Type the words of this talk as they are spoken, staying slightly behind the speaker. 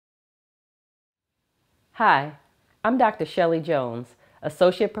Hi, I'm Dr. Shelley Jones,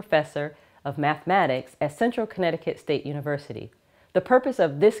 Associate Professor of Mathematics at Central Connecticut State University. The purpose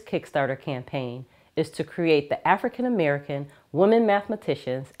of this Kickstarter campaign is to create the African American Women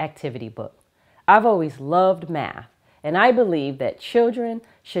Mathematicians activity book. I've always loved math, and I believe that children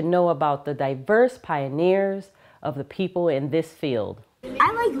should know about the diverse pioneers of the people in this field.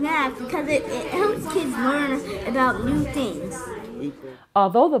 I like math because it helps kids learn about new things.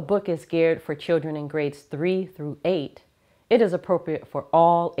 Although the book is geared for children in grades 3 through 8, it is appropriate for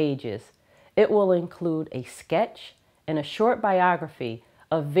all ages. It will include a sketch and a short biography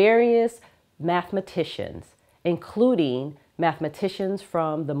of various mathematicians, including mathematicians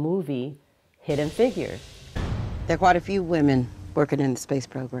from the movie Hidden Figures. There are quite a few women working in the space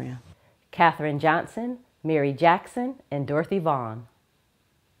program. Katherine Johnson, Mary Jackson, and Dorothy Vaughan.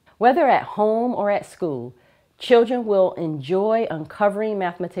 Whether at home or at school, children will enjoy uncovering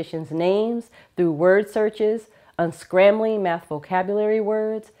mathematicians' names through word searches, unscrambling math vocabulary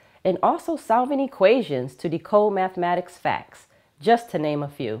words, and also solving equations to decode mathematics facts, just to name a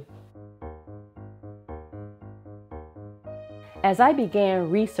few. As I began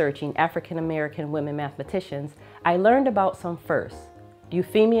researching African American women mathematicians, I learned about some firsts.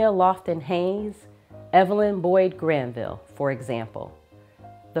 Euphemia Lofton Hayes, Evelyn Boyd Granville, for example.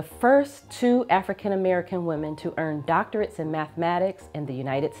 The first 2 African American women to earn doctorates in mathematics in the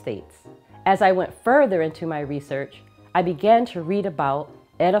United States. As I went further into my research, I began to read about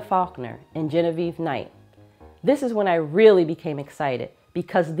Etta Faulkner and Genevieve Knight. This is when I really became excited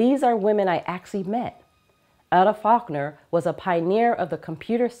because these are women I actually met. Etta Faulkner was a pioneer of the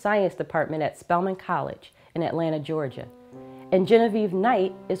computer science department at Spelman College in Atlanta, Georgia. And Genevieve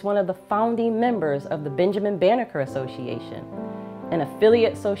Knight is one of the founding members of the Benjamin Banneker Association, an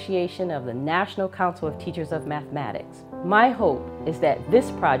affiliate association of the National Council of Teachers of Mathematics. My hope is that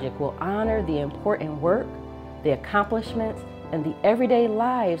this project will honor the important work, the accomplishments, and the everyday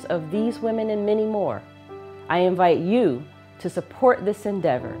lives of these women and many more. I invite you to support this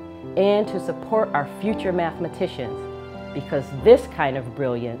endeavor and to support our future mathematicians, because this kind of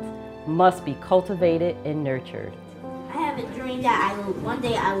brilliance must be cultivated and nurtured. I have a dream that one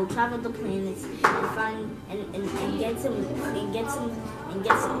day I will travel the planets and find and get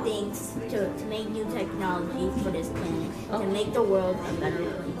some things to make new technology for this planet, to make the world a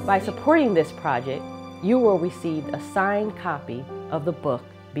better place. By supporting this project, you will receive a signed copy of the book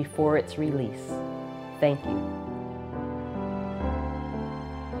before its release. Thank you.